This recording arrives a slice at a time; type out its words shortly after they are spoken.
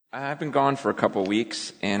I've been gone for a couple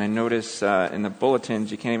weeks, and I notice in the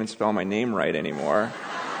bulletins you can't even spell my name right anymore.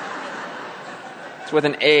 It's with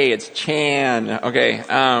an A. It's Chan. Okay.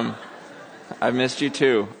 I missed you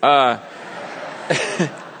too.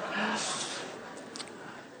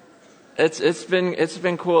 It's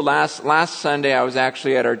been cool. Last Sunday I was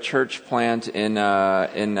actually at our church plant in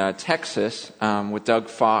Texas with Doug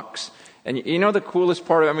Fox, and you know the coolest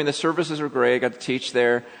part of the services were great. I got to teach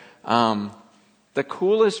there. The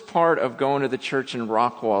coolest part of going to the church in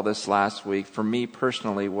Rockwall this last week, for me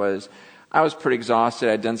personally, was I was pretty exhausted.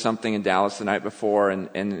 I'd done something in Dallas the night before,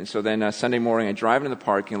 and so then Sunday morning I drive into the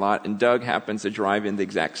parking lot, and Doug happens to drive in the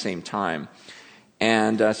exact same time.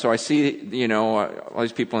 And so I see, all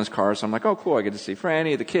these people in his car, so I'm like, oh, cool, I get to see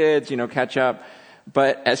Franny, the kids, catch up.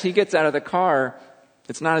 But as he gets out of the car,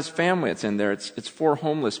 it's not his family that's in there. It's 4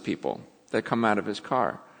 homeless people that come out of his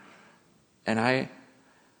car. And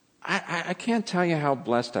I can't tell you how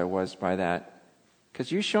blessed I was by that.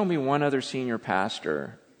 Because you show me one other senior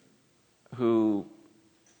pastor who,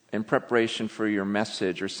 in preparation for your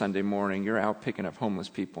message or Sunday morning, you're out picking up homeless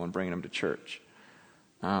people and bringing them to church.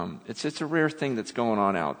 It's a rare thing that's going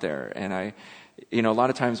on out there. And a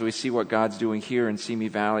lot of times we see what God's doing here in Simi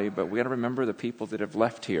Valley, but we got to remember the people that have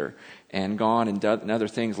left here and gone and done other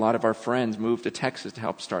things. A lot of our friends moved to Texas to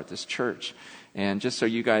help start this church. And just so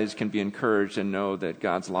you guys can be encouraged and know that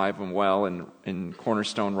God's alive and well in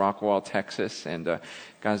Cornerstone, Rockwall, Texas, and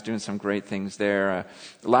God's doing some great things there.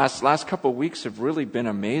 Last couple of weeks have really been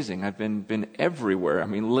amazing. I've been everywhere.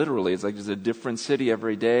 Literally, it's like there's a different city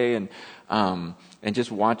every day, and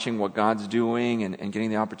just watching what God's doing and getting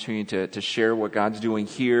the opportunity to share what God's doing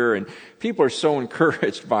here. And people are so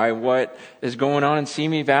encouraged by what is going on in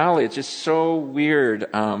Simi Valley. It's just so weird.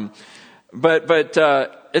 But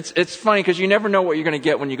it's funny because you never know what you're going to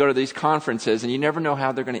get when you go to these conferences, and you never know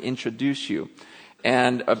how they're going to introduce you.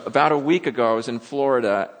 And about a week ago, I was in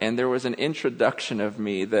Florida, and there was an introduction of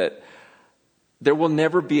me that there will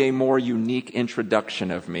never be a more unique introduction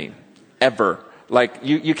of me, ever. Like,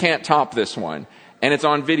 you can't top this one. And it's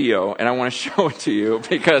on video, and I want to show it to you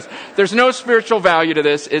because there's no spiritual value to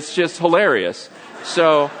this. It's just hilarious.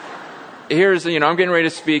 So here's, I'm getting ready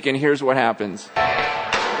to speak, and here's what happens.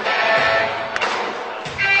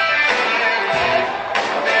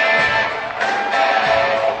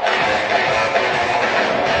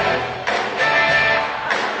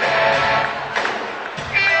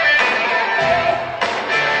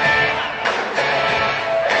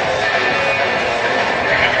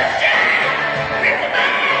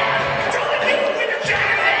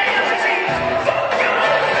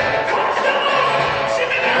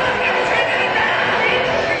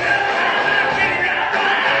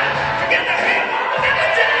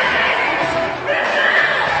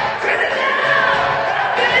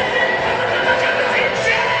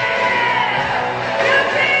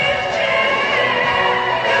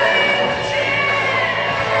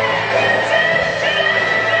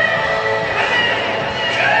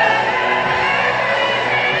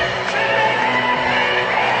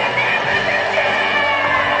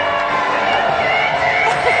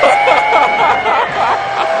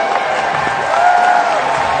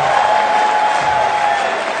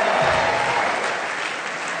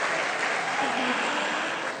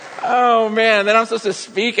 Oh man, then I'm supposed to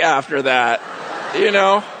speak after that,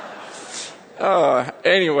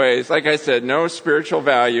 anyways, like I said, no spiritual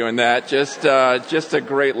value in that. Just a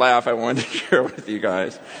great laugh I wanted to share with you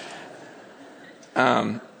guys.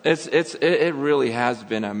 It really has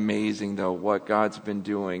been amazing though what God's been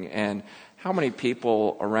doing, and how many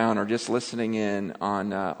people around are just listening in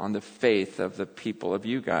on the faith of the people of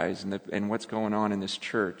you guys and what's going on in this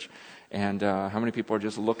church. And how many people are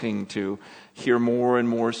just looking to hear more and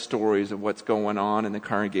more stories of what's going on in the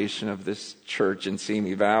congregation of this church in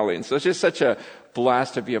Simi Valley. And so it's just such a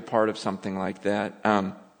blast to be a part of something like that.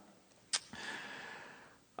 I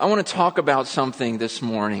want to talk about something this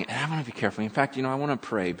morning, and I want to be careful. In fact, I want to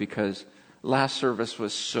pray because last service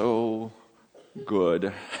was so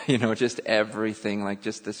good. Just everything, like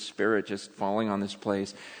just the Spirit just falling on this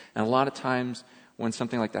place. And a lot of times when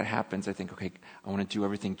something like that happens, I think, okay, I want to do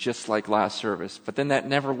everything just like last service. But then that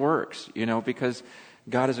never works, because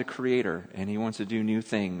God is a creator and He wants to do new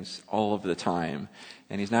things all of the time.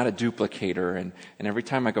 And He's not a duplicator. And every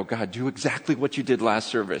time I go, God, do exactly what you did last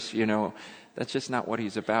service, that's just not what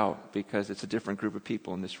He's about, because it's a different group of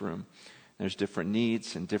people in this room. There's different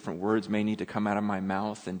needs, and different words may need to come out of my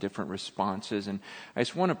mouth, and different responses. And I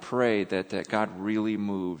just want to pray that God really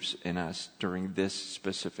moves in us during this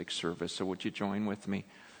specific service. So would you join with me?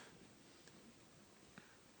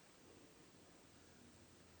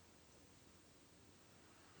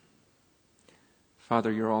 Father,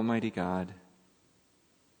 you're Almighty God,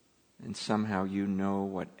 and somehow you know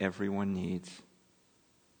what everyone needs.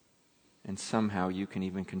 And somehow you can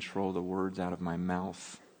even control the words out of my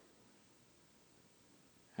mouth.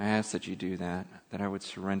 I ask that you do that I would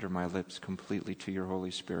surrender my lips completely to your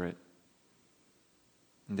Holy Spirit.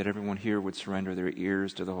 And that everyone here would surrender their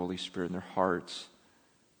ears to the Holy Spirit and their hearts.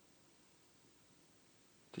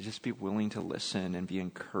 To just be willing to listen and be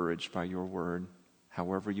encouraged by your word,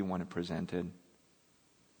 however you want it presented.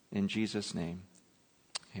 In Jesus' name,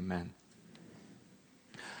 amen.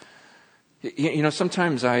 You know,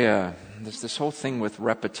 sometimes there's this whole thing with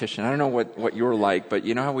repetition. I don't know what you're like, but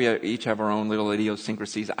you know how we each have our own little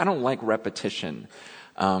idiosyncrasies? I don't like repetition.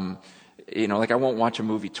 Like I won't watch a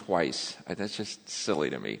movie twice. That's just silly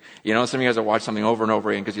to me. You know, some of you guys will watch something over and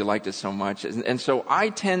over again because you liked it so much. And so I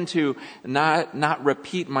tend to not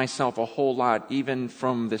repeat myself a whole lot, even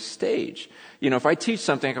from the stage. You know, if I teach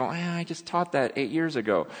something, I go, I just taught that 8 years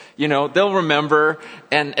ago. You know, they'll remember,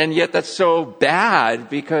 and yet that's so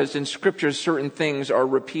bad because in Scripture certain things are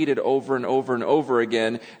repeated over and over and over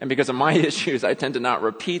again, and because of my issues, I tend to not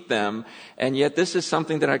repeat them, and yet this is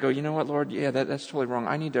something that I go, you know what, Lord, yeah, that's totally wrong.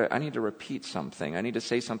 I need to repeat something. I need to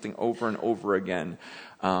say something over and over again,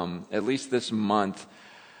 at least this month.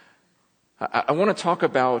 I want to talk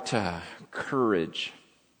about courage.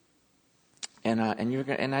 And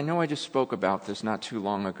I know I just spoke about this not too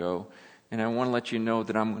long ago, and I want to let you know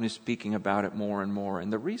that I'm going to be speaking about it more and more.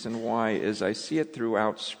 And the reason why is I see it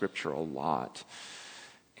throughout Scripture a lot.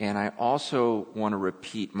 And I also want to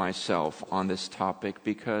repeat myself on this topic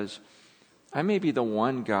because I may be the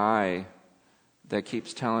one guy that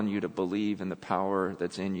keeps telling you to believe in the power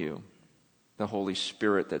that's in you, the Holy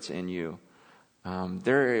Spirit that's in you.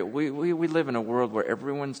 We live in a world where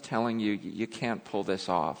everyone's telling you you can't pull this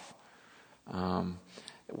off.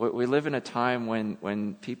 We live in a time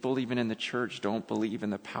when people even in the church don't believe in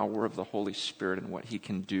the power of the Holy Spirit and what He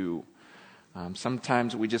can do.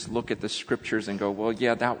 Sometimes we just look at the Scriptures and go, well,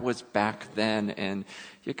 yeah, that was back then. And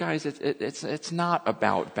you guys, it's not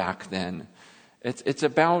about back then. It's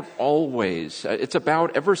about always. It's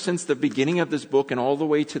about ever since the beginning of this book and all the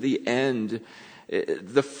way to the end.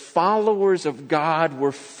 The followers of God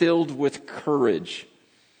were filled with courage.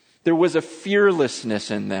 There was a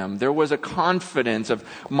fearlessness in them. There was a confidence of,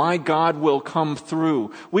 my God will come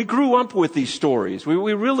through. We grew up with these stories. We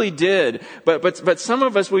really did. But some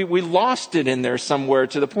of us, we lost it in there somewhere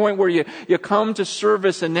to the point where you come to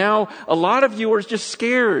service and now a lot of you are just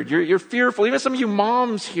scared. You're fearful. Even some of you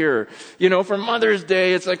moms here, you know, for Mother's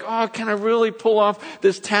Day, it's like, oh, can I really pull off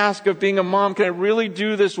this task of being a mom? Can I really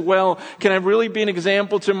do this well? Can I really be an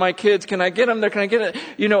example to my kids? Can I get them there? Can I get it?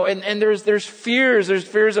 You know, and there's fears. There's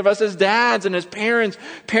fears of us as dads and as parents.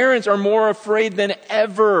 Parents are more afraid than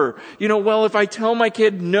ever. You know, well, if I tell my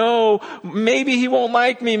kid no, maybe he won't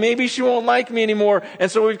like me. Maybe she won't like me anymore.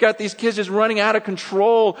 And so we've got these kids just running out of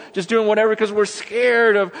control, just doing whatever because we're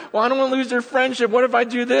scared of, well, I don't want to lose their friendship. What if I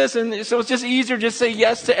do this? And so it's just easier to just say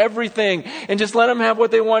yes to everything and just let them have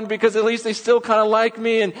what they want because at least they still kind of like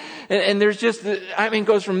me. And there's just, it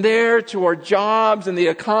goes from there to our jobs and the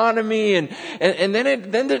economy and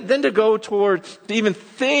then to go toward, to even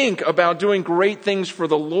think about doing great things for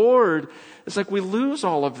the Lord, it's like we lose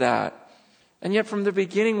all of that. And yet from the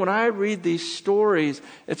beginning, when I read these stories,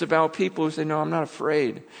 it's about people who say, no, I'm not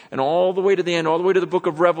afraid. And all the way to the end, all the way to the book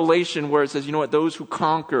of Revelation, where it says, you know what, those who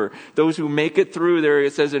conquer, those who make it through there,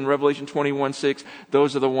 it says in Revelation 21:6,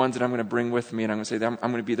 those are the ones that I'm going to bring with me. And I'm going to say, I'm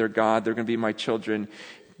going to be their God. They're going to be my children.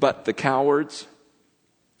 But the cowards,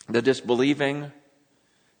 the disbelieving,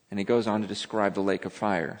 and he goes on to describe the lake of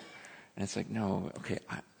fire. And it's like, no, okay,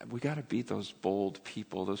 we got to be those bold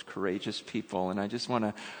people, those courageous people. And I just want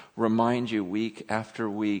to remind you week after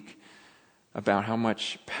week about how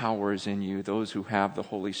much power is in you, those who have the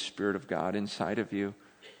Holy Spirit of God inside of you.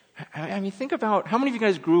 I mean, think about, how many of you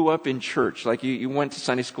guys grew up in church? Like you went to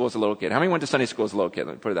Sunday school as a little kid. How many went to Sunday school as a little kid?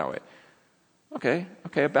 Let me put it that way. Okay,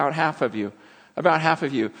 about half of you.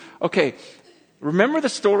 Okay. Remember the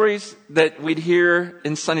stories that we'd hear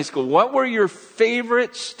in Sunday school. What were your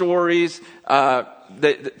favorite stories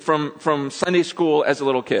from Sunday school as a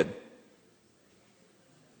little kid?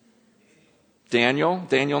 Daniel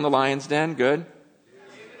in the lion's den, good.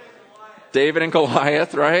 David and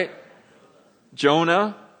Goliath, right?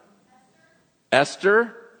 Jonah,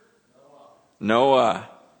 Esther, Noah.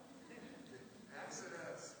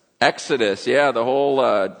 Exodus, yeah, the whole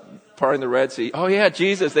parting the Red Sea. Oh yeah,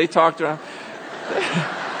 Jesus, they talked around.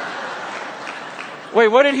 Wait,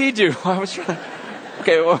 what did he do? I was trying.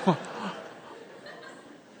 Okay, well,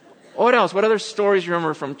 what else? What other stories you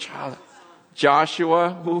remember from childhood?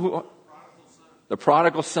 Joshua, the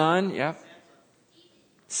prodigal son. Yep.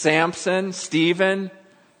 Samson, Stephen,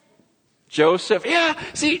 Joseph. Yeah,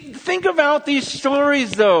 see, think about these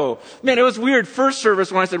stories though. Man, it was weird. First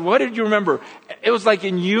service when I said, what did you remember? It was like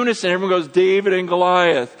in unison. Everyone goes, David and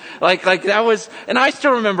Goliath. Like that was, and I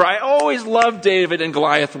still remember, I always loved David and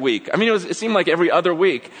Goliath week. I mean, it seemed like every other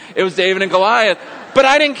week it was David and Goliath. But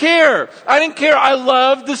I didn't care. I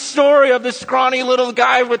loved the story of this scrawny little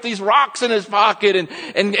guy with these rocks in his pocket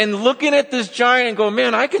and looking at this giant and going,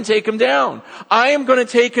 man, I can take him down. I am going to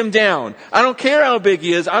take him down. I don't care how big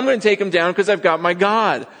he is. I'm going to take him down because I've got my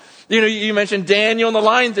God. You know, you mentioned Daniel and the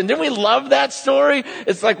lions, and didn't we love that story?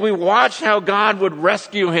 It's like we watched how God would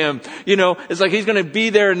rescue him. You know, it's like he's going to be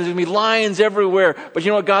there and there's going to be lions everywhere. But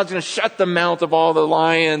you know what? God's going to shut the mouth of all the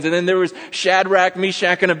lions. And then there was Shadrach,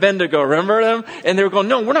 Meshach, and Abednego. Remember them? And they were going,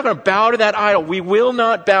 no, we're not going to bow to that idol. We will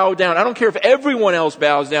not bow down. I don't care if everyone else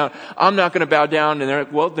bows down. I'm not going to bow down. And they're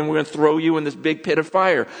like, well, then we're going to throw you in this big pit of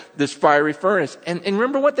fire, this fiery furnace. And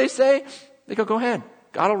remember what they say? They go ahead.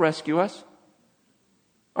 God will rescue us.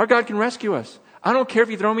 Our God can rescue us. I don't care if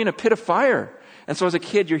you throw me in a pit of fire. And so as a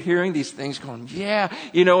kid, you're hearing these things going, yeah,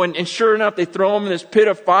 you know, and sure enough, they throw them in this pit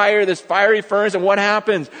of fire, this fiery furnace, and what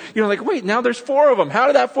happens? You know, like, wait, now there's 4 of them. How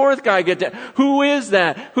did that 4th guy get down? Who is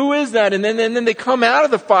that? Who is that? And then they come out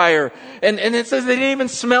of the fire, and it says they didn't even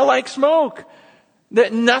smell like smoke.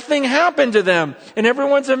 That nothing happened to them. And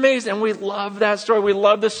everyone's amazed. And we love that story. We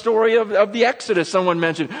love the story of the Exodus, someone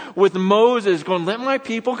mentioned, with Moses going, let my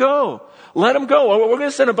people go. Let them go. We're going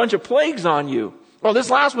to send a bunch of plagues on you. Oh, this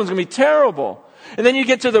last one's going to be terrible. And then you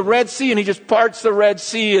get to the Red Sea and he just parts the Red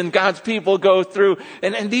Sea and God's people go through.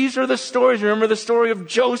 And these are the stories. Remember the story of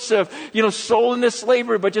Joseph, you know, sold into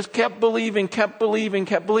slavery, but just kept believing.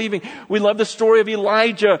 We love the story of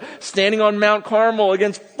Elijah standing on Mount Carmel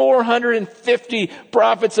against 450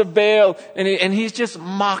 prophets of Baal. And he's just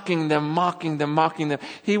mocking them.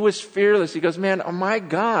 He was fearless. He goes, man, my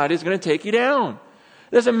God is going to take you down.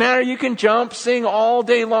 Doesn't matter. You can jump, sing all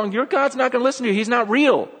day long. Your God's not going to listen to you. He's not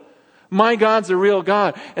real. My God's a real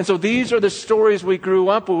God. And so these are the stories we grew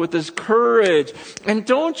up with this courage. And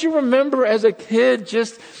don't you remember as a kid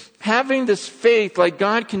just having this faith like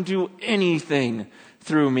God can do anything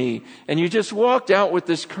through me? And you just walked out with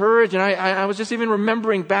this courage. And I was just even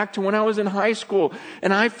remembering back to when I was in high school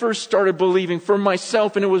and I first started believing for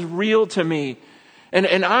myself and it was real to me.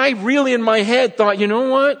 And I really in my head thought, you know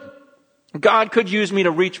what? God could use me to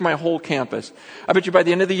reach my whole campus. I bet you by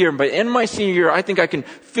the end of the year, by the end of my senior year, I think I can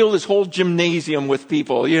fill this whole gymnasium with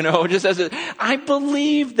people, you know, I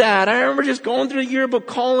believed that. I remember just going through the yearbook,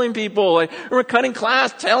 calling people. I remember cutting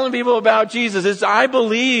class, telling people about Jesus. I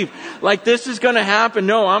believe like this is going to happen.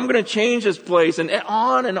 No, I'm going to change this place and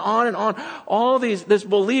on and on and on. All this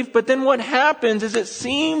belief. But then what happens is it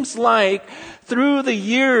seems like through the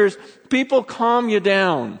years, people calm you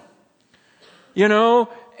down, you know,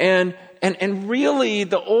 and really,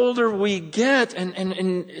 the older we get,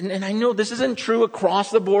 and I know this isn't true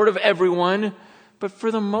across the board of everyone, but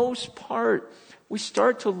for the most part, we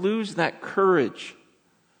start to lose that courage.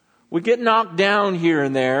 We get knocked down here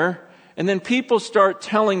and there, and then people start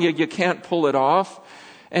telling you can't pull it off,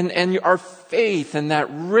 and our faith and that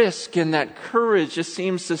risk and that courage just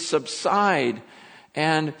seems to subside,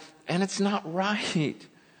 and it's not right.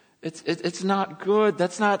 It's not good.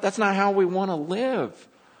 That's not how we want to live.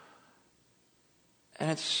 And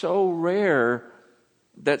it's so rare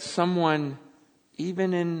that someone,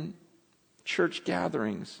 even in church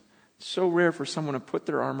gatherings, so rare for someone to put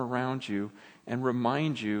their arm around you and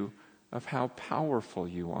remind you of how powerful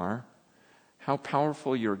you are, how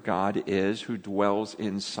powerful your God is who dwells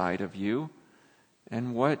inside of you,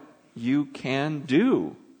 and what you can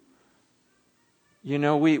do. You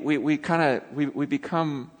know, we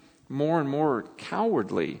become more and more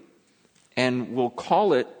cowardly, and we'll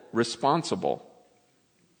call it responsible.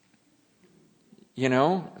 You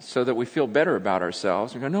know, so that we feel better about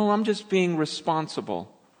ourselves. We go, no, I'm just being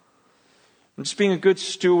responsible. I'm just being a good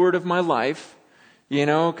steward of my life, you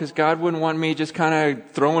know, because God wouldn't want me just kind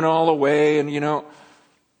of throwing it all away and, you know,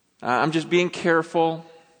 I'm just being careful.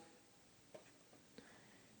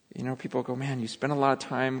 You know, people go, man, you spend a lot of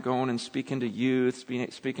time going and speaking to youth,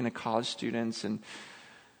 speaking to college students, and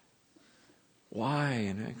why?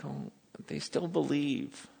 And I go, they still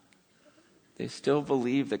believe. They still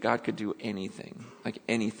believe that God could do anything,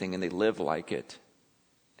 and they live like it.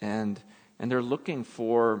 And they're looking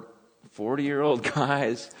for 40-year-old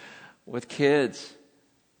guys with kids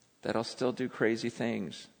that'll still do crazy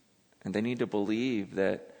things. And they need to believe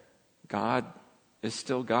that God is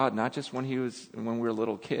still God, not just when we were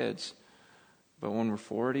little kids, but when we're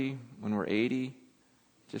 40, when we're 80,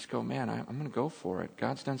 just go, man, I'm going to go for it.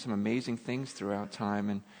 God's done some amazing things throughout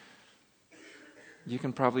time, You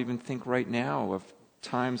can probably even think right now of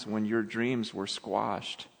times when your dreams were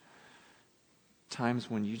squashed. Times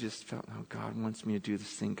when you just felt, oh, God wants me to do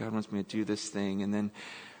this thing. God wants me to do this thing. And then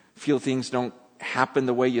feel things don't happen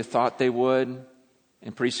the way you thought they would.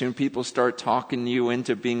 And pretty soon people start talking you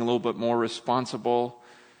into being a little bit more responsible.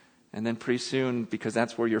 And then pretty soon, because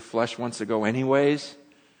that's where your flesh wants to go anyways,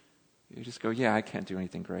 you just go, yeah, I can't do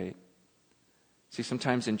anything great. See,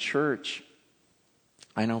 sometimes in church,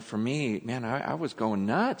 I know for me, man, I was going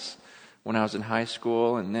nuts when I was in high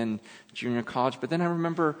school and then junior college. But then I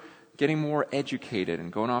remember getting more educated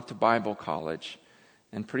and going off to Bible college.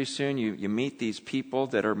 And pretty soon you meet these people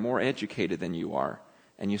that are more educated than you are.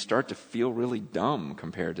 And you start to feel really dumb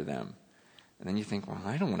compared to them. And then you think, well,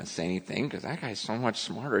 I don't want to say anything because that guy's so much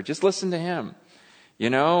smarter. Just listen to him.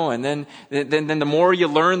 And then the more you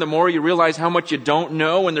learn, the more you realize how much you don't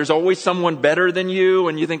know, and there's always someone better than you,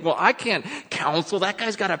 and you think, well, I can't counsel. That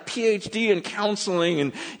guy's got a PhD in counseling,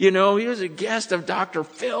 and, he was a guest of Dr.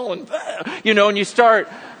 Phil, and, and you start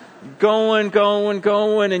going,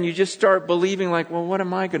 and you just start believing like, well, what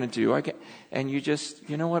am I going to do? And you just,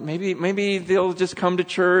 you know what, maybe they'll just come to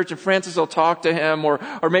church, and Francis will talk to him, or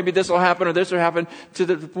maybe this will happen, or this will happen, to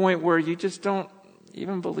the point where you just don't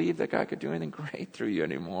even believe that God could do anything great through you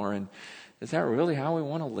anymore. And is that really how we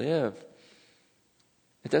want to live?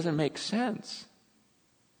 It doesn't make sense.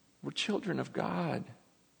 We're children of God.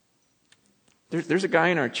 There's a guy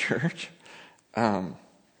in our church.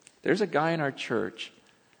 There's a guy in our church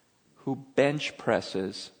who bench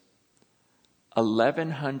presses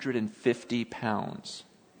 1,150 pounds.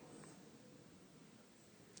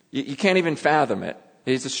 You can't even fathom it.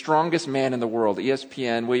 He's the strongest man in the world.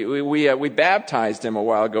 ESPN. We baptized him a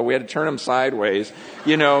while ago. We had to turn him sideways.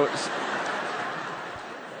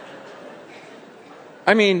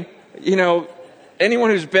 I mean, anyone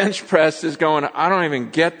who's bench pressed is going, I don't even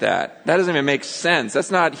get that. That doesn't even make sense. That's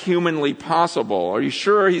not humanly possible. Are you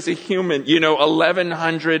sure he's a human?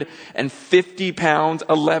 1,150 pounds,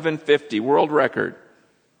 1,150, world record.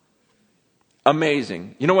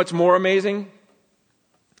 Amazing. You know what's more amazing?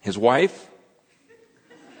 His wife.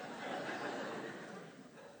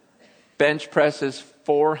 Bench presses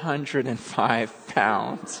 405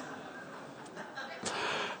 pounds.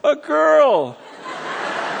 A girl.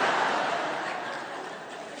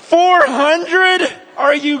 400?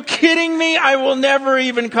 Are you kidding me? I will never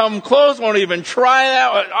even come close. Won't even try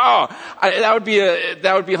that.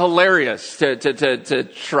 That would be hilarious to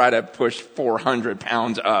try to push 400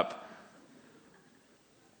 pounds up.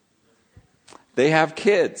 They have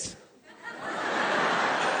kids.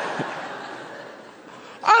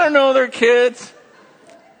 I don't know their kids.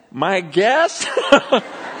 My guess?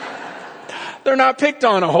 They're not picked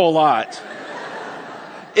on a whole lot.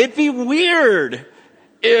 It'd be weird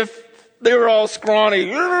if they were all scrawny.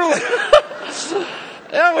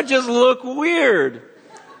 That would just look weird.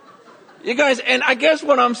 You guys, and I guess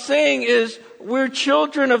what I'm saying is we're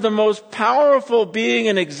children of the most powerful being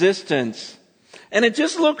in existence. And it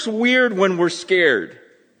just looks weird when we're scared.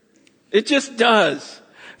 It just does.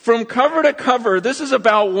 From cover to cover, this is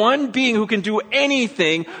about one being who can do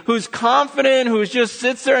anything, who's confident, who just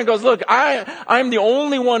sits there and goes, look, I'm the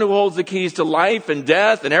only one who holds the keys to life and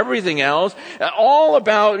death and everything else. All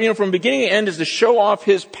about, from beginning to end is to show off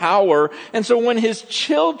his power. And so when his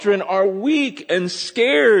children are weak and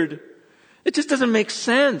scared, it just doesn't make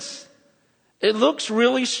sense. It looks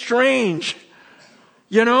really strange.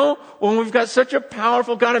 When we've got such a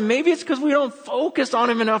powerful God, and maybe it's because we don't focus on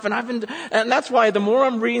him enough. And that's why the more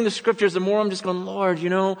I'm reading the scriptures, the more I'm just going, Lord,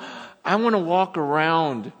 I want to walk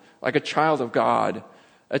around like a child of God,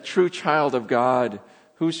 a true child of God,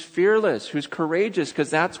 who's fearless, who's courageous, because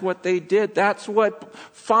that's what they did. That's what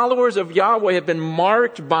followers of Yahweh have been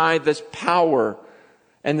marked by, this power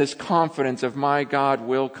and this confidence of my God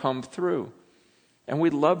will come through. And we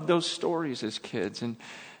love those stories as kids. And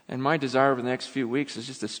my desire over the next few weeks is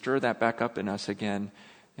just to stir that back up in us again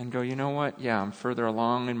and go, you know what? Yeah, I'm further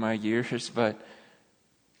along in my years, but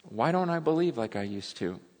why don't I believe like I used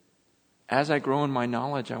to? As I grow in my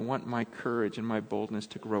knowledge, I want my courage and my boldness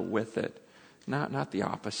to grow with it, not the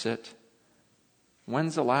opposite.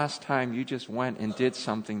 When's the last time you just went and did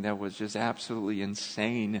something that was just absolutely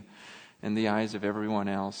insane in the eyes of everyone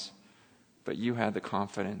else, but you had the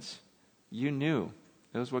confidence? You knew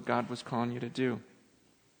it was what God was calling you to do.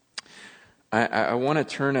 I want to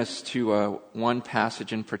turn us to one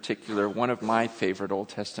passage in particular, one of my favorite Old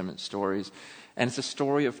Testament stories, and it's a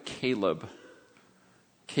story of Caleb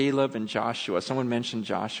and Joshua. Someone mentioned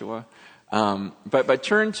Joshua, but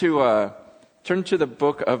turn to the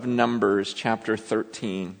book of Numbers, chapter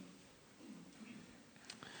 13.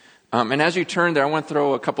 And as you turn there, I want to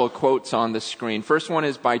throw a couple of quotes on the screen. First one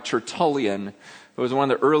is by Tertullian, who was one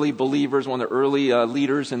of the early believers, one of the early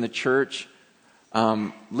leaders in the church.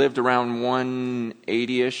 Lived around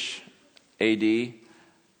 180-ish AD.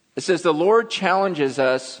 It says, "The Lord challenges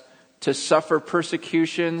us to suffer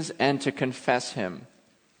persecutions and to confess Him.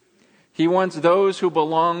 He wants those who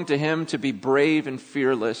belong to Him to be brave and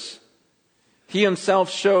fearless. He Himself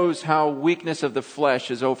shows how weakness of the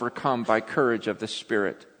flesh is overcome by courage of the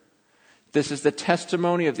Spirit. This is the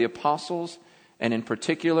testimony of the apostles, and in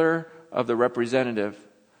particular of the representative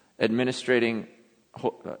administrating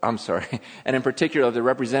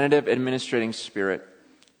spirit.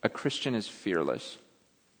 A Christian is fearless."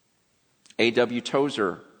 A.W.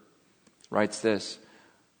 Tozer writes this,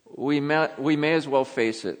 we may as well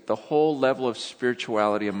face it. The whole level of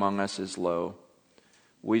spirituality among us is low.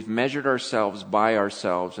 We've measured ourselves by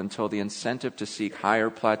ourselves until the incentive to seek higher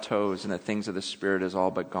plateaus in the things of the Spirit is all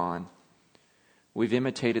but gone. We've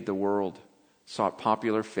imitated the world, sought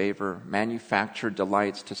popular favor, manufactured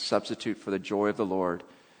delights to substitute for the joy of the Lord,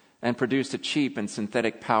 and produced a cheap and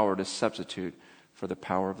synthetic power to substitute for the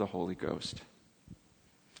power of the Holy Ghost.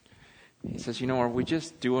 He says, are we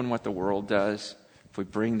just doing what the world does? If we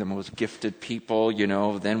bring the most gifted people,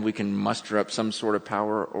 then we can muster up some sort of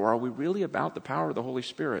power. Or are we really about the power of the Holy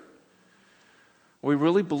Spirit? Are we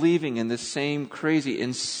really believing in this same crazy,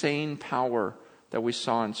 insane power that we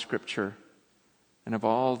saw in Scripture and of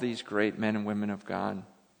all these great men and women of God?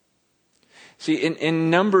 See,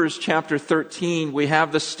 in Numbers chapter 13, we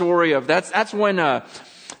have the story of that's when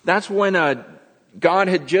God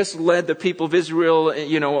had just led the people of Israel,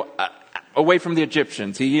 away from the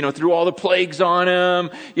Egyptians. He, threw all the plagues on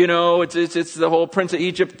them. It's the whole Prince of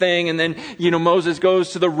Egypt thing. And then, Moses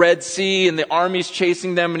goes to the Red Sea and the army's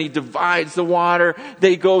chasing them and he divides the water.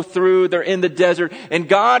 They go through, they're in the desert, and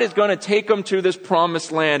God is going to take them to this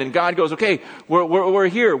promised land. And God goes, okay, we're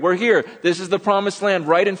here. This is the promised land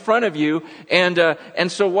right in front of you. And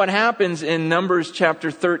so what happens in Numbers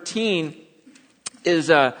chapter 13 is,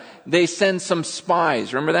 they send some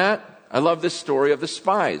spies. Remember that? I love this story of the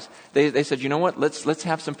spies. They said, let's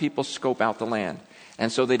have some people scope out the land.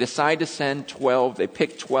 And so they decide to send 12. They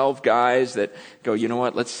pick 12 guys that go,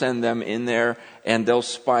 let's send them in there and they'll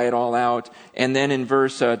spy it all out. And then in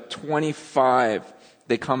verse 25,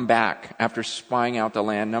 they come back after spying out the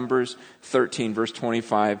land. Numbers 13, verse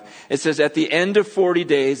 25. It says, "At the end of 40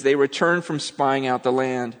 days, they returned from spying out the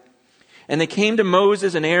land. And they came to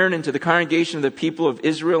Moses and Aaron and to the congregation of the people of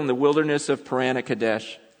Israel in the wilderness of Paran at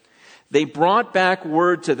Kadesh. They brought back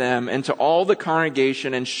word to them and to all the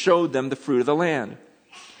congregation and showed them the fruit of the land.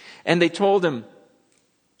 And they told them,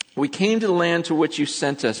 'We came to the land to which you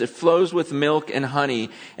sent us. It flows with milk and honey,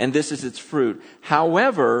 and this is its fruit.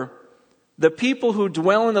 However, the people who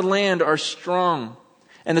dwell in the land are strong,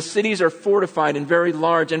 and the cities are fortified and very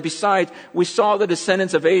large. And besides, we saw the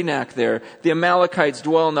descendants of Anak there. The Amalekites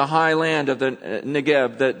dwell in the high land of the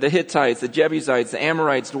Negev. The Hittites, the Jebusites, the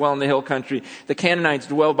Amorites dwell in the hill country. The Canaanites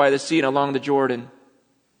dwell by the sea and along the Jordan.'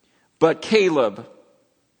 But Caleb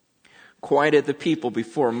quieted the people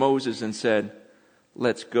before Moses and said,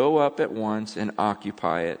 'Let's go up at once and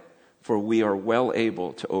occupy it, for we are well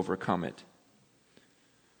able to overcome it.'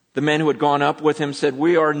 The men who had gone up with him said,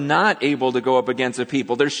 'We are not able to go up against the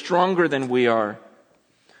people. They're stronger than we are.'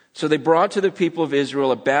 So they brought to the people of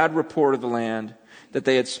Israel a bad report of the land that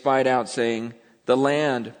they had spied out, saying, 'The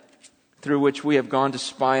land through which we have gone to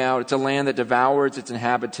spy out, it's a land that devours its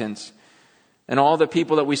inhabitants. And all the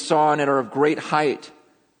people that we saw in it are of great height.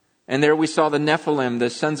 And there we saw the Nephilim, the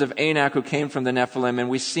sons of Anak who came from the Nephilim, and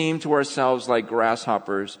we seemed to ourselves like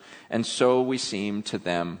grasshoppers, and so we seemed to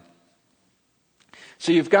them.'"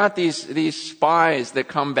 So you've got these spies that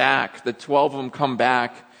come back. The 12 of them come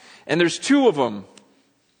back. And there's 2 of them.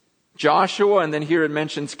 Joshua, and then here it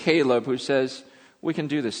mentions Caleb, who says, "We can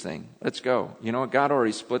do this thing. Let's go. God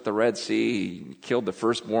already split the Red Sea. He killed the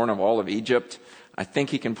firstborn of all of Egypt. I think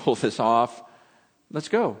he can pull this off. Let's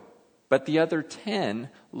go." But the other 10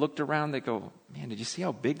 looked around. They go, "Man, did you see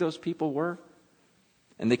how big those people were?"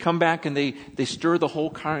 And they come back and they stir the whole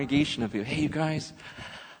congregation of you. "Hey, you guys,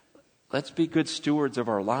 let's be good stewards of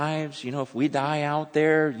our lives. If we die out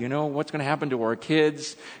there, what's going to happen to our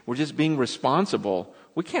kids? We're just being responsible.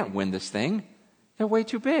 We can't win this thing. They're way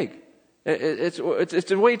too big.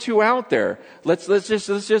 It's way too out there. Let's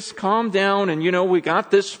just calm down. And we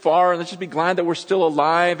got this far. And let's just be glad that we're still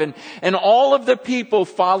alive." And all of the people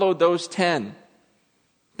followed those 10.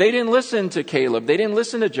 They didn't listen to Caleb. They didn't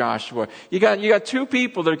listen to Joshua. You got 2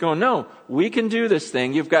 people that are going, "No, we can do this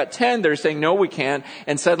thing." You've got 10 that are saying, "No, we can't."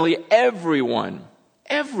 And suddenly everyone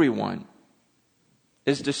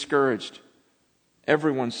is discouraged.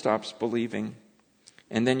 everyone stops believing.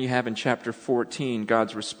 And then you have in chapter 14,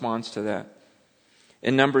 God's response to that.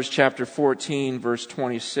 In Numbers chapter 14, verse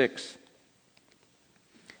 26,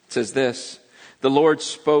 it says this, "The Lord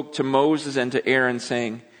spoke to Moses and to Aaron,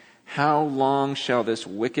 saying, 'How long shall this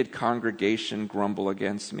wicked congregation grumble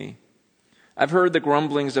against me? I've heard the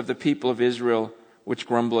grumblings of the people of Israel, which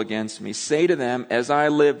grumble against me. Say to them, as I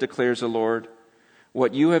live, declares the Lord,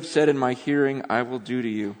 what you have said in my hearing I will do to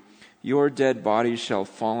you. Your dead bodies shall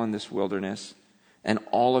fall in this wilderness, and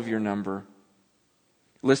all of your number,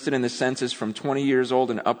 listed in the census from 20 years old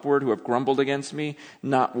and upward, who have grumbled against me,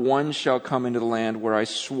 not one shall come into the land where I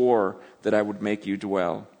swore that I would make you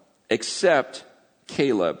dwell, except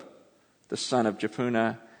Caleb, the son of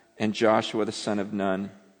Jephunneh, and Joshua, the son of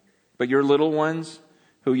Nun. But your little ones,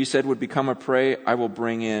 who you said would become a prey, I will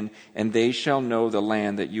bring in, and they shall know the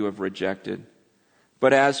land that you have rejected.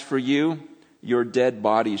 But as for you, your dead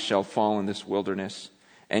bodies shall fall in this wilderness,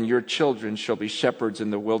 and your children shall be shepherds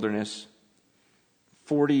in the wilderness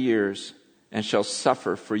 40 years, and shall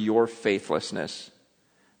suffer for your faithlessness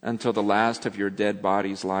until the last of your dead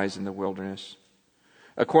bodies lies in the wilderness.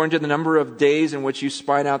 According to the number of days in which you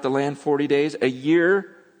spied out the land, 40 days, a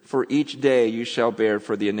year for each day you shall bear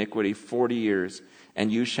for the iniquity 40 years,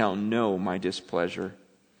 and you shall know my displeasure.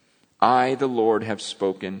 I, the Lord, have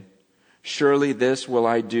spoken. Surely this will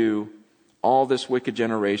I do, all this wicked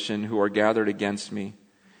generation who are gathered against me.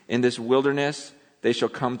 In this wilderness they shall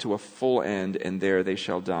come to a full end, and there they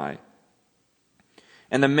shall die.'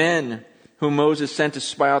 And the men whom Moses sent to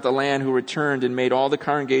spy out the land, who returned and made all the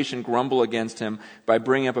congregation grumble against him by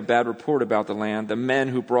bringing up a bad report about the land, the men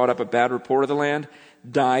who brought up a bad report of the land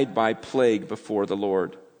died by plague before the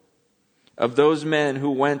Lord. Of those men who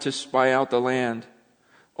went to spy out the land,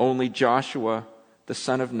 only Joshua the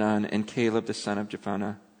son of Nun and Caleb the son of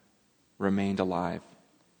Jephunneh remained alive."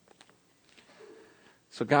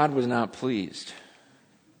 So God was not pleased.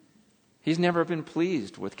 He's never been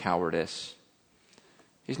pleased with cowardice.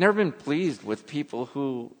 He's never been pleased with people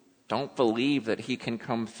who don't believe that he can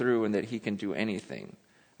come through and that he can do anything.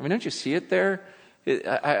 I mean, don't you see it there?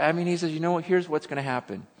 I mean, he says, you know what, here's what's going to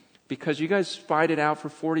happen. Because you guys spied it out for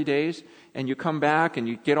 40 days and you come back and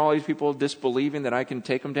you get all these people disbelieving that I can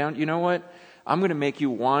take them down. You know what? I'm going to make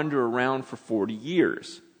you wander around for 40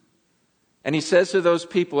 years. And he says to those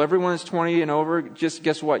people, everyone is 20 and over, just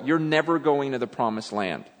guess what? You're never going to the promised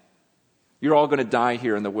land. You're all going to die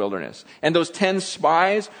here in the wilderness. And those 10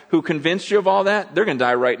 spies who convinced you of all that, they're going to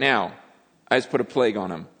die right now. I just put a plague on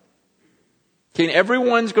them. Okay, and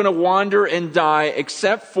everyone's going to wander and die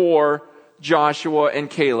except for Joshua and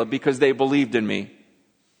Caleb because they believed in me.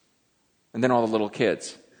 And then all the little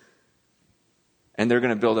kids. And they're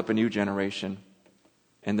going to build up a new generation.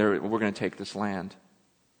 And we're going to take this land.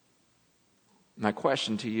 My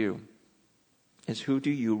question to you is, who do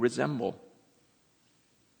you resemble?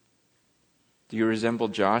 Do you resemble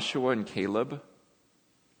Joshua and Caleb?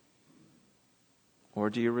 Or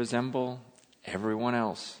do you resemble everyone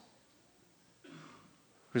else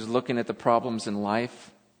who's looking at the problems in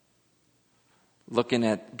life, looking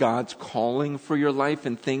at God's calling for your life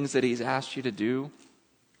and things that He's asked you to do,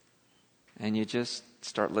 and you just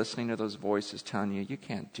start listening to those voices telling you, you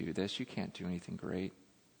can't do this, you can't do anything great?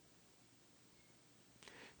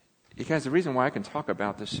 You guys, the reason why I can talk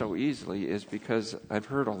about this so easily is because I've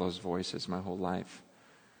heard all those voices my whole life.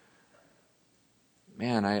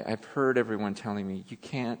 Man, I've heard everyone telling me, you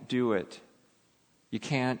can't do it. You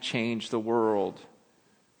can't change the world.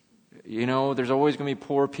 You know, there's always going to be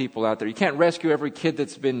poor people out there. You can't rescue every kid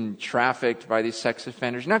that's been trafficked by these sex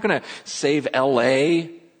offenders. You're not going to save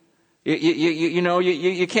L.A.,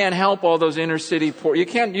 You can't help all those inner city poor. You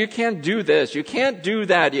can't do this. You can't do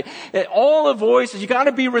that. All the voices, you got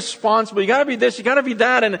to be responsible. You got to be this. You got to be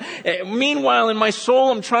that. And meanwhile, in my soul,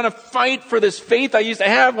 I'm trying to fight for this faith I used to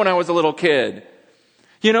have when I was a little kid.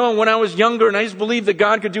 You know, when I was younger, and I just believed that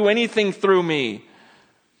God could do anything through me.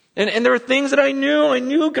 And there were things that I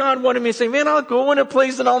knew God wanted me to say. Man, I'll go in a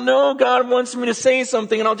place and I'll know God wants me to say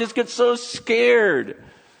something, and I'll just get so scared.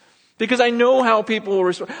 Because I know how people will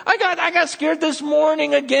respond. I got scared this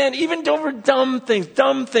morning again, even over dumb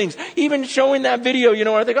things. Even showing that video,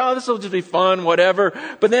 I think, this will just be fun, whatever.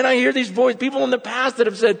 But then I hear these voices, people in the past that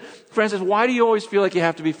have said, Francis, why do you always feel like you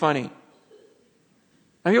have to be funny?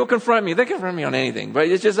 And people confront me. They confront me on anything. But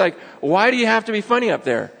it's just like, why do you have to be funny up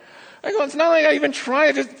there? I go, it's not like I even try.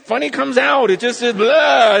 It just funny comes out. It just is,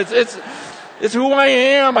 blah. It's who I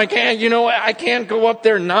am. I can't go up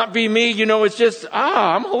there and not be me. It's just,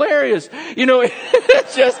 I'm hilarious.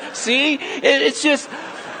 It's just, see? It's just,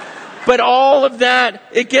 But all of that,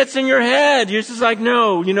 it gets in your head. You're just like,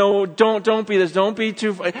 no, don't be this. Don't be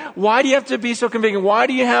too, why do you have to be so convicting? Why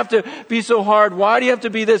do you have to be so hard? Why do you have to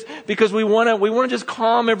be this? Because we want to just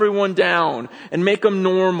calm everyone down and make them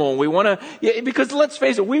normal. Because let's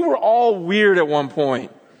face it, we were all weird at one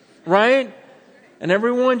point, right? And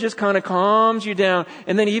everyone just kind of calms you down.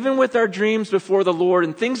 And then even with our dreams before the Lord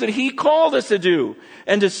and things that He called us to do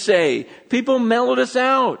and to say, people mellowed us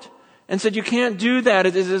out and said, you can't do that.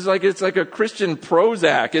 It's like a Christian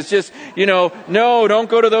Prozac. It's just, no, don't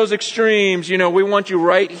go to those extremes. We want you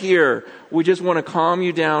right here. We just want to calm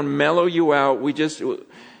you down, mellow you out.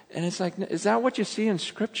 And it's like, is that what you see in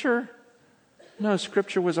Scripture? No,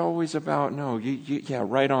 Scripture was always about,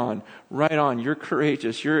 right on. You're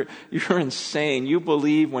courageous. You're insane. You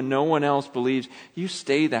believe when no one else believes. You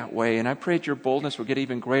stay that way. And I pray that your boldness will get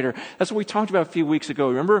even greater. That's what we talked about a few weeks ago.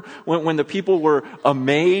 Remember when the people were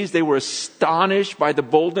amazed? They were astonished by the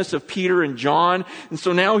boldness of Peter and John. And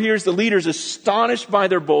so now here's the leaders astonished by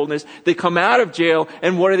their boldness. They come out of jail,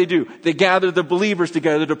 and what do? They gather the believers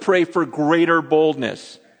together to pray for greater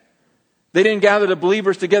boldness. They didn't gather the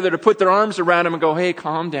believers together to put their arms around them and go, hey,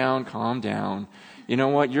 calm down. You know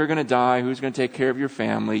what? You're going to die. Who's going to take care of your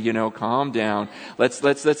family? Calm down.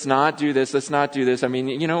 Let's not do this. Let's not do this. I mean,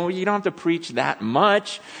 you don't have to preach that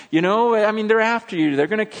much. They're after you. They're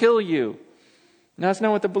going to kill you. And that's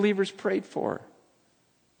not what the believers prayed for.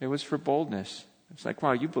 It was for boldness. It's like,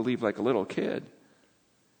 wow, you believe like a little kid.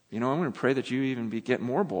 I'm going to pray that you even get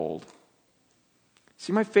more bold.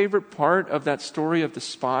 See, my favorite part of that story of the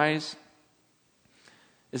spies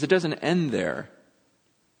is it doesn't end there.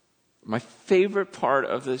 My favorite part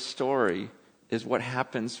of this story is what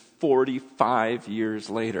happens 45 years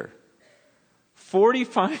later.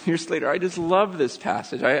 45 years later. I just love this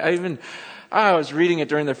passage. I was reading it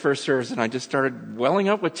during the first service and I just started welling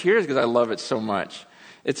up with tears because I love it so much.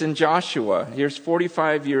 It's in Joshua. Here's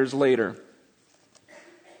 45 years later.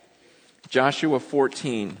 Joshua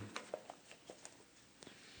 14.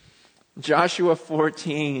 Joshua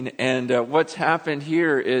 14, and what's happened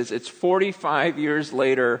here is it's 45 years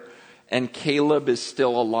later, and Caleb is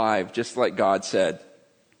still alive, just like God said.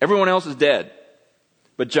 Everyone else is dead,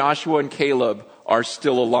 but Joshua and Caleb are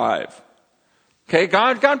still alive. Okay,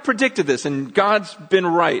 God predicted this, and God's been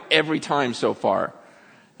right every time so far.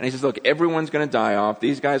 And He says, look, everyone's going to die off.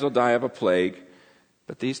 These guys will die of a plague.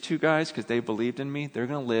 But these two guys, because they believed in me, they're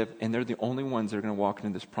going to live, and they're the only ones that are going to walk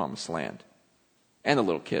into this promised land. And the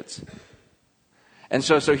little kids. And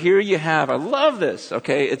so here you have, I love this,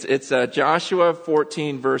 okay? It's Joshua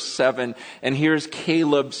 14 verse 7, and here's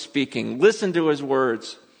Caleb speaking. Listen to his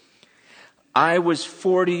words. I was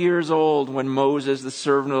 40 years old when Moses, the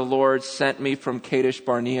servant of the Lord, sent me from Kadesh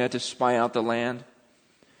Barnea to spy out the land.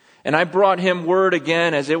 And I brought him word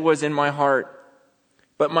again as it was in my heart.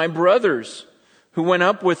 But my brothers who went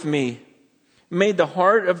up with me made the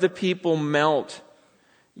heart of the people melt.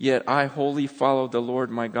 Yet I wholly followed the Lord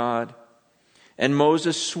my God. And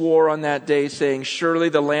Moses swore on that day, saying, surely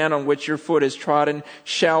the land on which your foot is trodden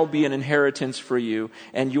shall be an inheritance for you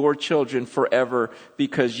and your children forever,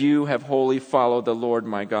 because you have wholly followed the Lord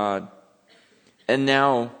my God. And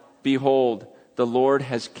now, behold, the Lord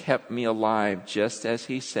has kept me alive, just as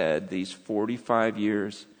He said, these 45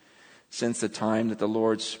 years since the time that the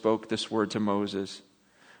Lord spoke this word to Moses,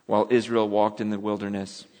 while Israel walked in the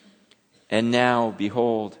wilderness. And now,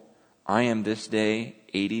 behold, I am this day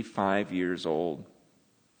 85 years old.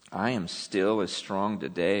 I am still as strong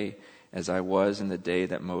today as I was in the day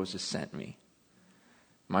that Moses sent me.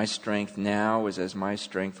 My strength now is as my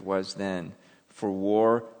strength was then, for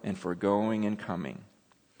war and for going and coming.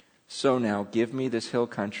 So now give me this hill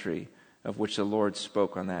country of which the Lord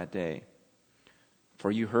spoke on that day.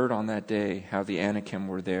 For you heard on that day how the Anakim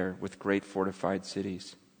were there with great fortified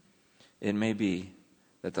cities. It may be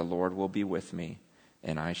that the Lord will be with me,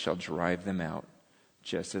 and I shall drive them out,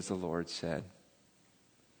 just as the Lord said.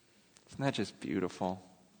 Isn't that just beautiful?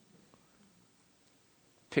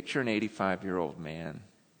 Picture an 85-year-old man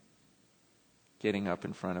getting up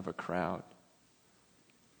in front of a crowd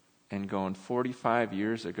and going, 45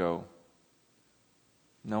 years ago,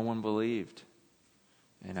 no one believed.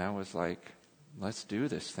 And I was like, let's do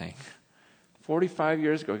this thing. 45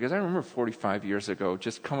 years ago, because I remember 45 years ago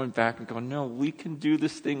just coming back and going, no, we can do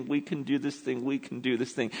this thing, we can do this thing, we can do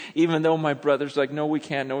this thing. Even though my brother's like, no, we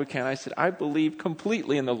can't. I said, I believe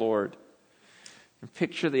completely in the Lord. And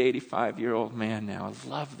picture the 85-year-old man now. I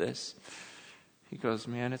love this. He goes,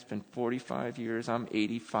 man, it's been 45 years. I'm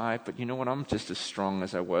 85, but you know what? I'm just as strong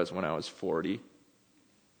as I was when I was 40.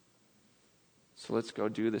 So let's go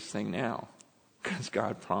do this thing now, because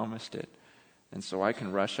God promised it. And so I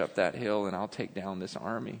can rush up that hill and I'll take down this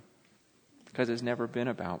army. because it's never been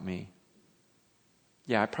about me.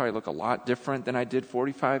 Yeah, I probably look a lot different than I did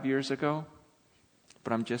 45 years ago,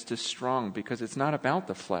 but I'm just as strong because it's not about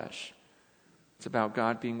the flesh. It's about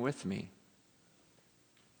God being with me.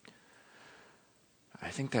 I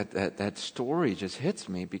think that story just hits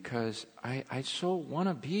me because I so want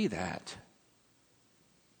to be that.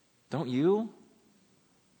 Don't you?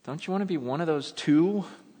 Don't you want to be one of those two?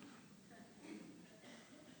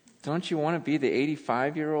 Don't you want to be the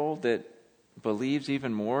 85-year-old that believes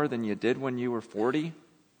even more than you did when you were 40?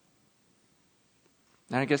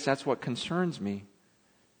 And I guess that's what concerns me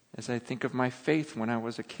as I think of my faith when I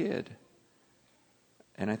was a kid.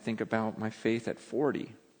 And I think about my faith at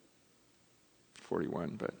 40.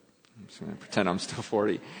 41, but I'm just going to pretend I'm still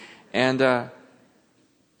 40. And,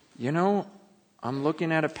 I'm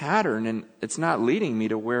looking at a pattern, and it's not leading me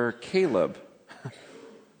to where Caleb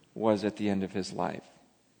was at the end of his life.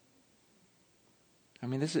 I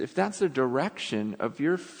mean, if that's the direction of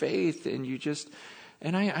your faith,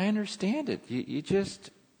 and I understand it.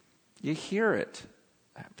 You hear it.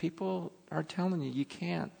 People are telling you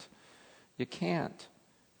can't. You can't.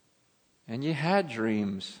 And you had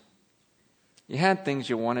dreams. You had things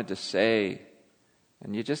you wanted to say,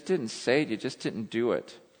 and you just didn't say it. You just didn't do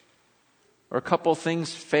it. Or a couple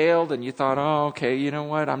things failed, and you thought, oh, okay, you know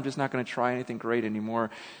what? I'm just not going to try anything great anymore.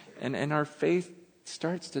 And our faith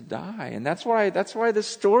starts to die. And that's why this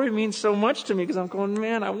story means so much to me, because I'm going,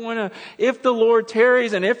 man, I want to, if the Lord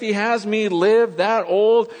tarries and if He has me live that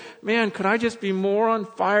old, man, could I just be more on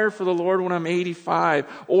fire for the Lord when I'm 85?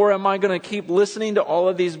 Or am I going to keep listening to all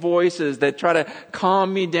of these voices that try to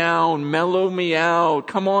calm me down, mellow me out?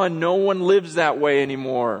 Come on, no one lives that way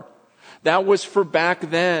anymore. That was for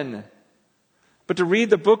back then. But to read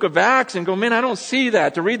the book of Acts and go, man, I don't see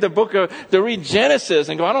that. To read Genesis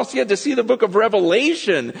and go, I don't see it. To see the book of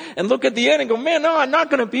Revelation and look at the end and go, man, no, I'm not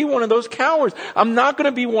going to be one of those cowards. I'm not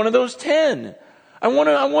going to be one of those 10. I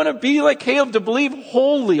want to be like Caleb, to believe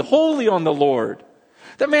wholly on the Lord.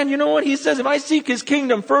 That, man, you know what? He says, if I seek His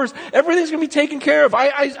kingdom first, everything's going to be taken care of.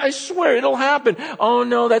 I swear it'll happen. Oh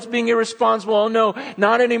no, that's being irresponsible. Oh no,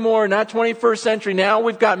 not anymore. Not 21st century. Now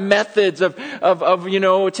we've got methods of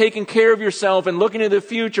taking care of yourself and looking to the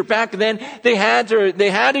future. Back then, they had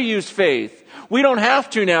to use faith. We don't have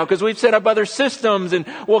to now because we've set up other systems, and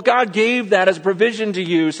well, God gave that as provision to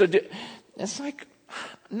you. So it's like,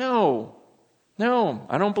 no,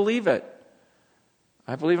 I don't believe it.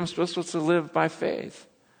 I believe I'm supposed to live by faith.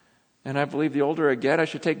 And I believe the older I get, I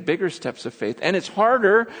should take bigger steps of faith. And it's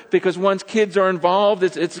harder because once kids are involved,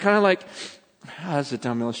 it's kind of like, that's a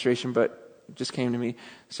dumb illustration, but it just came to me,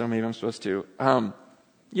 so maybe I'm supposed to.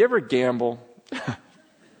 You ever gamble?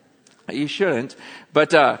 You shouldn't,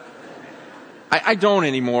 but I don't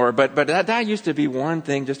anymore. But that used to be one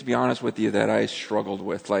thing, just to be honest with you, that I struggled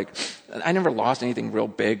with. Like, I never lost anything real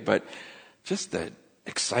big, but just the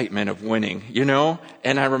excitement of winning,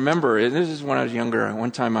 And I remember, and this is when I was younger, one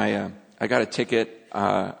time I got a ticket.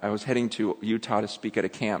 I was heading to Utah to speak at a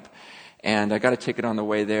camp, and I got a ticket on the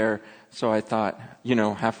way there. So I thought,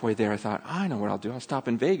 halfway there, I thought, I know what I'll do. I'll stop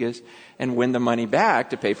in Vegas and win the money back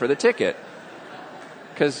to pay for the ticket.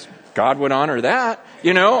 Because God would honor that,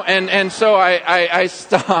 And so I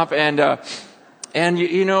stop, and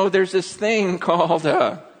there's this thing called,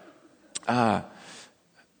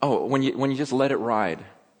 when you just let it ride.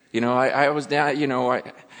 I was down,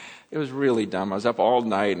 it was really dumb. I was up all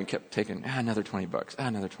night and kept taking another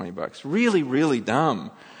 $20. Really, really dumb.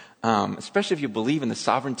 Especially if you believe in the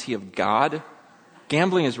sovereignty of God.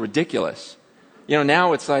 Gambling is ridiculous.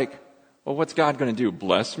 Now it's like, well, what's God going to do?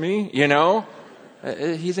 Bless me?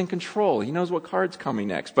 He's in control. He knows what card's coming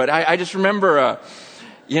next. But I just remember,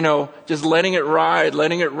 just letting it ride.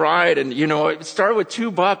 And, it started with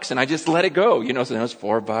 $2 and I just let it go. So now it's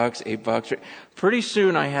 $4, $8. Pretty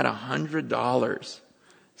soon I had $100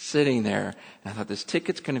 sitting there. And I thought, this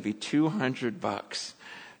ticket's going to be $200.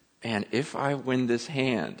 And if I win this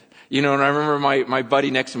hand, and I remember my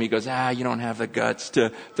buddy next to me goes, you don't have the guts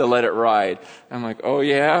to let it ride. I'm like, oh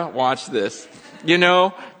yeah, watch this,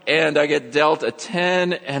 and I get dealt a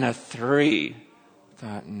 10 and a 3. I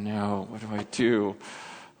thought, no, what do I do?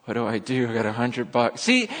 I got $100.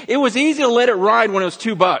 See, it was easy to let it ride when it was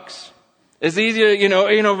 $2. It's easier,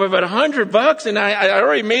 but $100 and I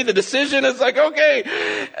already made the decision. It's like, okay.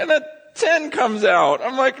 And the 10 comes out.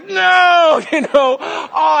 I'm like, no,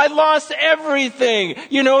 I lost everything.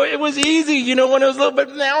 It was easy, when it was a little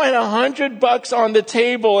bit. Now I had $100 on the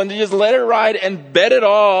table and to just let it ride and bet it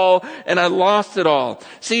all, and I lost it all.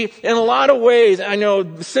 See, in a lot of ways, I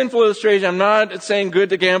know, sinful illustration. I'm not saying good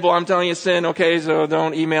to gamble. I'm telling you sin. Okay, so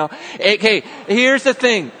don't email. Okay, here's the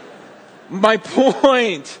thing. my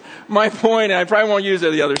point, and I probably won't use it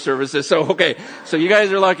at the other services. So you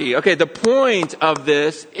guys are lucky. Okay, the point of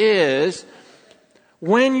this is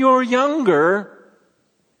when you're younger,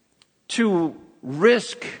 to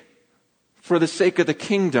risk for the sake of the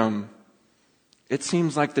kingdom, it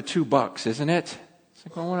seems like the $2, isn't it? It's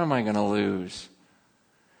like, well, what am I going to lose?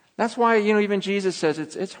 That's why, even Jesus says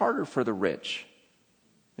it's harder for the rich.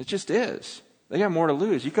 It just is. They got more to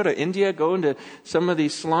lose. You go to India, go into some of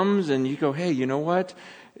these slums, and you go, hey, you know what?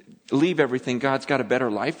 Leave everything. God's got a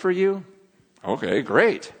better life for you. Okay,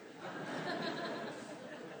 great.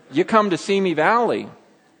 You come to Simi Valley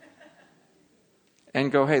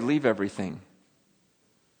and go, hey, leave everything.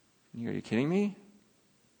 Are you kidding me?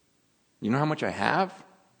 You know how much I have?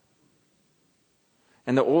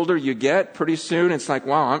 And the older you get, pretty soon it's like,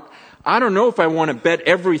 wow, I don't know if I want to bet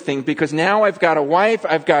everything, because now I've got a wife,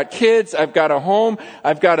 I've got kids, I've got a home,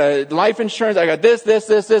 I've got a life insurance, I got this.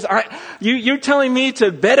 You're telling me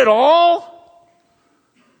to bet it all?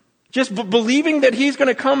 Just believing that He's going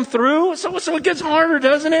to come through? So it gets harder,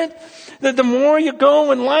 doesn't it? The more you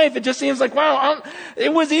go in life, it just seems like, wow,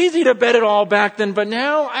 it was easy to bet it all back then, but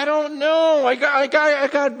now I don't know. I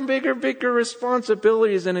got bigger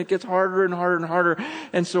responsibilities, and it gets harder and harder and harder.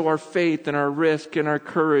 And so our faith and our risk and our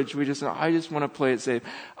courage, I just want to play it safe.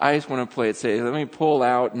 Let me pull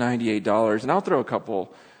out $98, and I'll throw a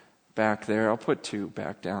couple back there. I'll put 2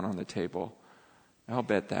 back down on the table. I'll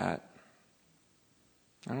bet that.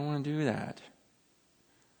 I don't want to do that.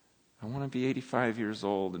 I want to be 85 years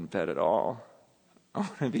old and bet it all. I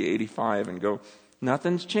want to be 85 and go,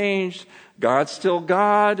 nothing's changed. God's still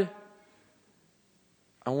God.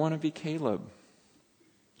 I want to be Caleb.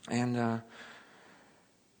 And I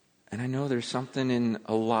know there's something in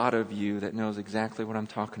a lot of you that knows exactly what I'm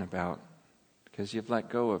talking about, because you've let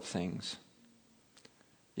go of things.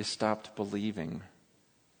 You stopped believing.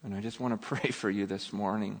 And I just want to pray for you this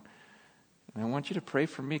morning. And I want you to pray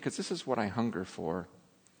for me, because this is what I hunger for.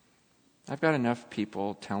 I've got enough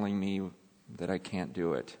people telling me that I can't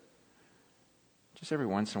do it. Just every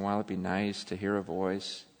once in a while, it'd be nice to hear a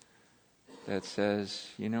voice that says,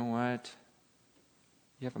 you know what?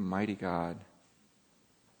 You have a mighty God.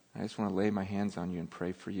 I just want to lay my hands on you and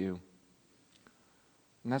pray for you.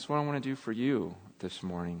 And that's what I want to do for you this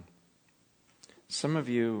morning. Some of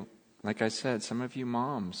you, like I said, some of you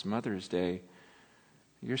moms, Mother's Day,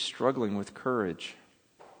 you're struggling with courage.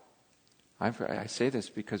 I say this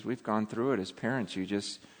because we've gone through it as parents. You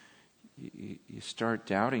start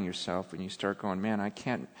doubting yourself, and you start going, man, I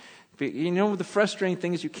can't. The frustrating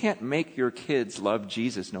thing is you can't make your kids love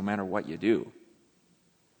Jesus no matter what you do.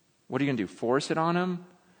 What are you going to do? Force it on them?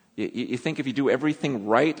 You think if you do everything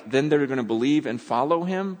right, then they're going to believe and follow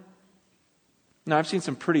Him? No, I've seen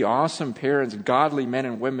some pretty awesome parents, godly men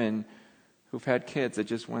and women who've had kids that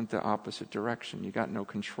just went the opposite direction. You got no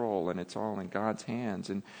control, and it's all in God's hands.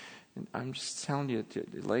 And I'm just telling you,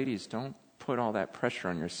 ladies, don't put all that pressure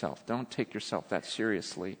on yourself. Don't take yourself that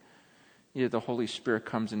seriously. The Holy Spirit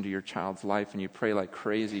comes into your child's life, and you pray like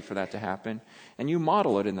crazy for that to happen. And you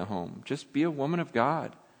model it in the home. Just be a woman of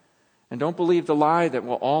God. And don't believe the lie that,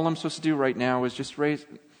 well, all I'm supposed to do right now is just raise.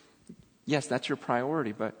 Yes, that's your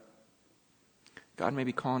priority, but God may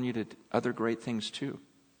be calling you to other great things too.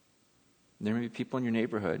 There may be people in your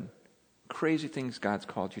neighborhood, crazy things God's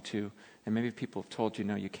called you to, and maybe people have told you,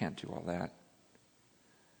 no, you can't do all that.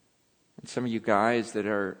 And some of you guys that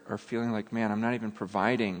are feeling like, man, I'm not even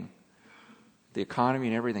providing the economy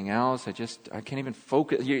and everything else. I can't even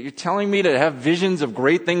focus. You're telling me to have visions of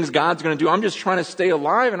great things God's going to do. I'm just trying to stay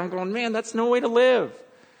alive, and I'm going, man, that's no way to live.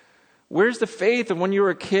 Where's the faith of when you were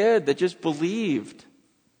a kid that just believed?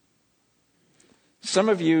 Some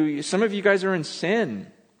of you guys are in sin.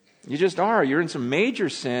 You just are. You're in some major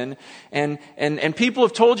sin, and people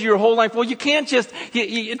have told you your whole life, well, you can't just,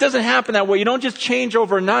 it doesn't happen that way. You don't just change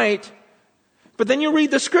overnight. But then you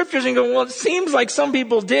read the scriptures and go, well, it seems like some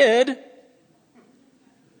people did.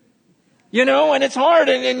 And it's hard,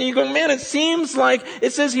 and you go, man, it seems like,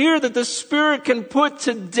 it says here that the Spirit can put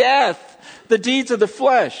to death the deeds of the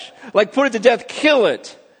flesh. Like put it to death, kill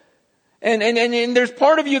it. And there's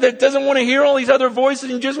part of you that doesn't want to hear all these other voices,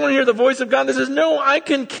 and you just want to hear the voice of God that says, no, I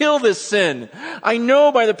can kill this sin. I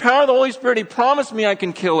know by the power of the Holy Spirit, He promised me I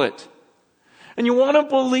can kill it. And you want to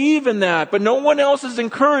believe in that, but no one else is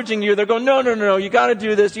encouraging you. They're going, no, you got to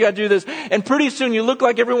do this, you got to do this. And pretty soon you look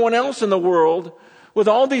like everyone else in the world with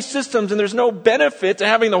all these systems, and there's no benefit to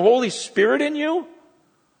having the Holy Spirit in you.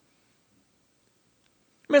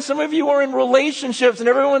 Man, some of you are in relationships and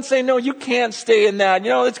everyone's saying, no, you can't stay in that.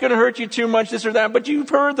 It's going to hurt you too much, this or that. But you've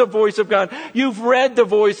heard the voice of God. You've read the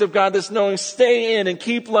voice of God that's knowing, stay in and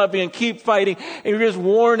keep loving and keep fighting. And you're just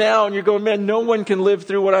worn out and you're going, man, no one can live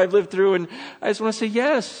through what I've lived through. And I just want to say,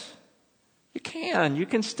 yes, you can. You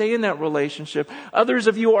can stay in that relationship. Others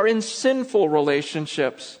of you are in sinful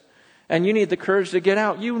relationships. And you need the courage to get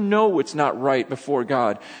out. You know it's not right before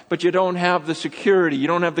God, but you don't have the security. You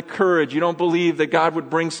don't have the courage. You don't believe that God would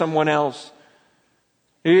bring someone else.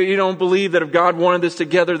 You don't believe that if God wanted this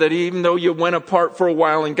together, that even though you went apart for a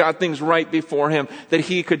while and got things right before Him, that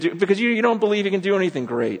He could do, because you don't believe He can do anything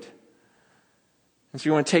great. And so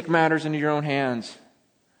you want to take matters into your own hands.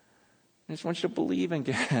 I just want you to believe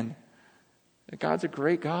again that God's a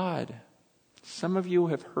great God. Some of you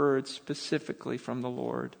have heard specifically from the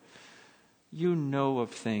Lord. You know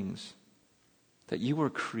of things that you were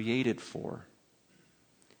created for.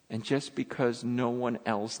 And just because no one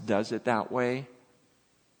else does it that way,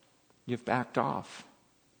 you've backed off.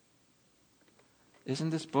 Isn't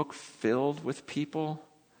this book filled with people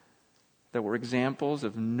that were examples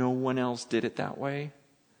of no one else did it that way?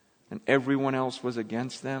 And everyone else was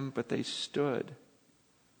against them, but they stood.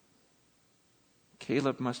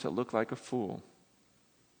 Caleb must have looked like a fool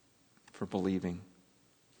for believing.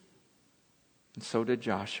 And so did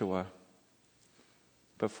Joshua.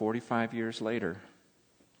 But 45 years later,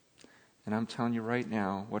 and I'm telling you right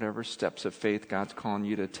now, whatever steps of faith God's calling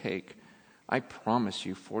you to take, I promise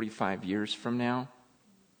you 45 years from now,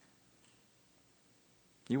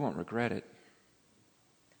 you won't regret it.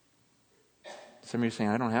 Some of you are saying,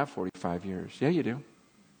 I don't have 45 years. Yeah, you do.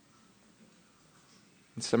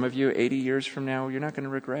 And some of you, 80 years from now, you're not going to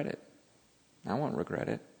regret it. I won't regret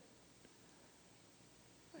it.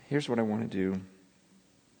 Here's what I want to do.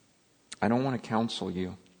 I don't want to counsel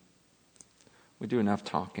you. We do enough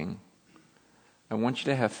talking. I want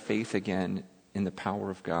you to have faith again in the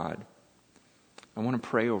power of God. I want to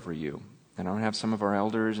pray over you. And I want to have some of our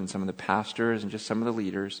elders and some of the pastors and just some of the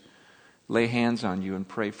leaders lay hands on you and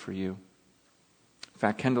pray for you. In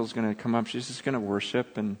fact, Kendall's going to come up. She's just going to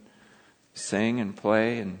worship and sing and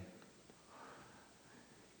play.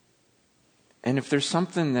 And if there's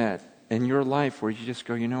something that in your life where you just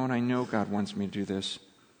go, you know what, I know God wants me to do this,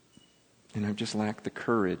 and I've just lacked the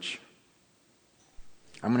courage,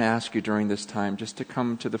 I'm going to ask you during this time just to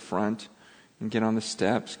come to the front and get on the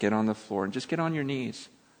steps, get on the floor, and just get on your knees.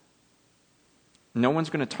 No one's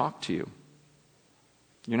going to talk to you.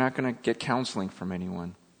 You're not going to get counseling from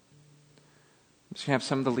anyone. I'm just going to have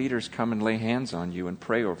some of the leaders come and lay hands on you and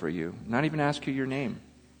pray over you, not even ask you your name.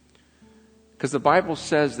 Because the Bible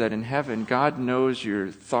says that in heaven, God knows your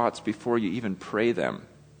thoughts before you even pray them.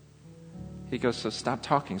 He goes, so stop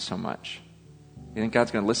talking so much. You think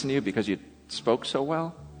God's going to listen to you because you spoke so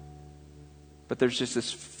well? But there's just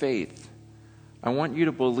this faith. I want you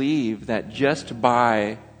to believe that just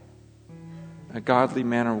by a godly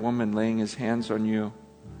man or woman laying his hands on you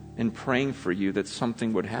and praying for you, that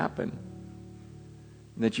something would happen.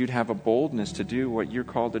 That you'd have a boldness to do what you're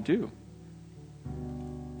called to do.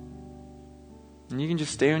 And you can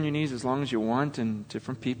just stay on your knees as long as you want, and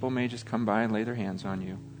different people may just come by and lay their hands on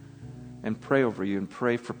you and pray over you and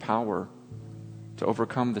pray for power to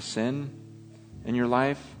overcome the sin in your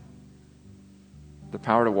life, the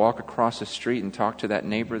power to walk across the street and talk to that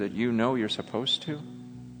neighbor that you know you're supposed to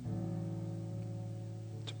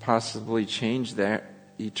possibly change their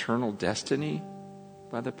eternal destiny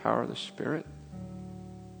by the power of the Spirit.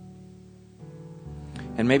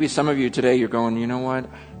 And maybe some of you today, you're going, you know what?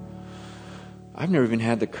 I've never even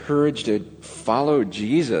had the courage to follow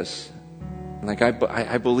Jesus. Like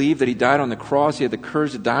I believe that He died on the cross. He had the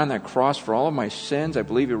courage to die on that cross for all of my sins. I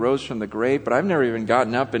believe He rose from the grave. But I've never even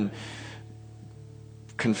gotten up and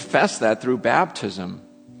confessed that through baptism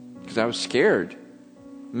because I was scared.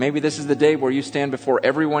 Maybe this is the day where you stand before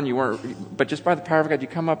everyone you weren't, but just by the power of God, you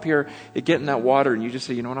come up here, you get in that water, and you just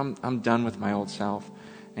say, you know what, I'm done with my old self.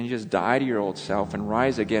 And you just die to your old self and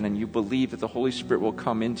rise again, and you believe that the Holy Spirit will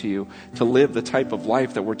come into you to live the type of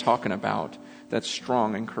life that we're talking about, that's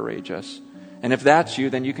strong and courageous. And if that's you,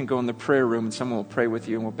 then you can go in the prayer room, and someone will pray with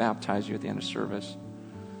you, and will baptize you at the end of service.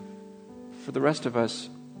 For the rest of us,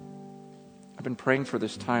 I've been praying for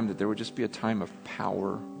this time that there would just be a time of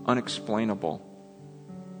power, unexplainable.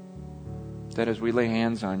 That as we lay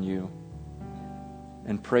hands on you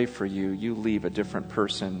and pray for you, you leave a different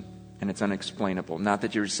person, and it's unexplainable. Not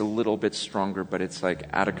that you're just a little bit stronger, but it's like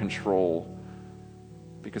out of control,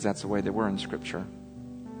 because that's the way they were in Scripture.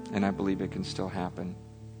 And I believe it can still happen.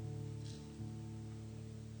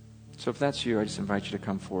 So if that's you, I just invite you to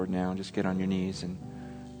come forward now and just get on your knees, and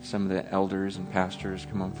some of the elders and pastors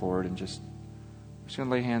come on forward and just just going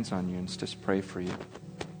to lay hands on you and just pray for you.